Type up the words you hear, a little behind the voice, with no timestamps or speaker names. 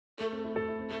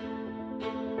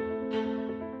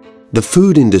The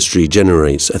food industry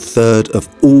generates a third of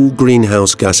all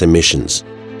greenhouse gas emissions.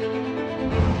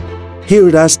 Here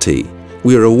at ASTI,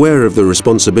 we are aware of the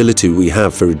responsibility we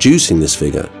have for reducing this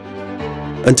figure.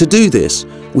 And to do this,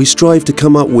 we strive to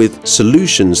come up with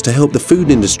solutions to help the food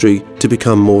industry to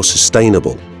become more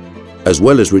sustainable, as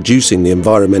well as reducing the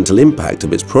environmental impact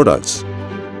of its products.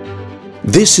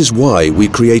 This is why we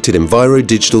created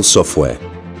Envirodigital software,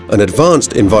 an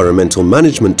advanced environmental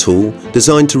management tool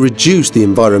designed to reduce the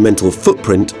environmental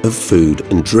footprint of food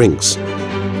and drinks.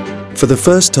 For the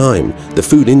first time, the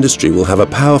food industry will have a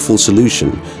powerful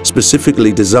solution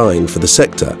specifically designed for the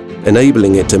sector,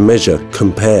 enabling it to measure,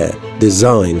 compare,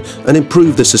 design, and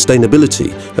improve the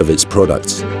sustainability of its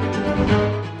products.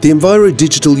 The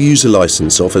Envirodigital user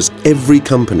license offers every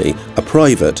company a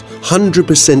private,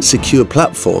 100% secure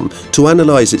platform to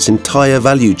analyze its entire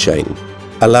value chain,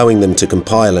 allowing them to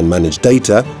compile and manage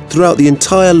data throughout the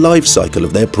entire life cycle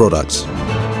of their products.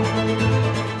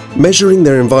 Measuring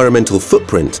their environmental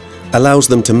footprint allows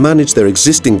them to manage their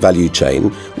existing value chain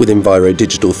with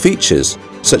Envirodigital features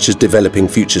such as developing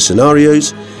future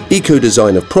scenarios,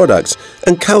 eco-design of products,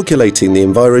 and calculating the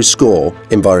EnviroScore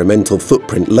environmental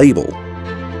footprint label.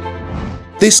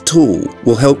 This tool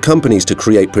will help companies to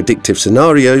create predictive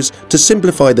scenarios to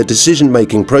simplify the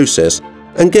decision-making process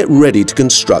and get ready to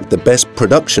construct the best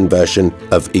production version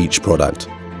of each product.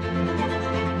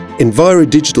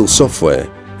 Envirodigital software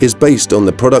is based on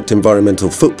the product environmental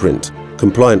footprint,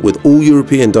 compliant with all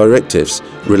European directives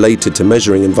related to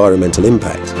measuring environmental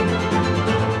impact.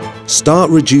 Start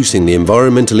reducing the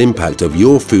environmental impact of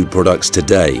your food products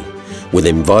today with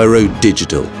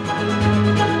Envirodigital.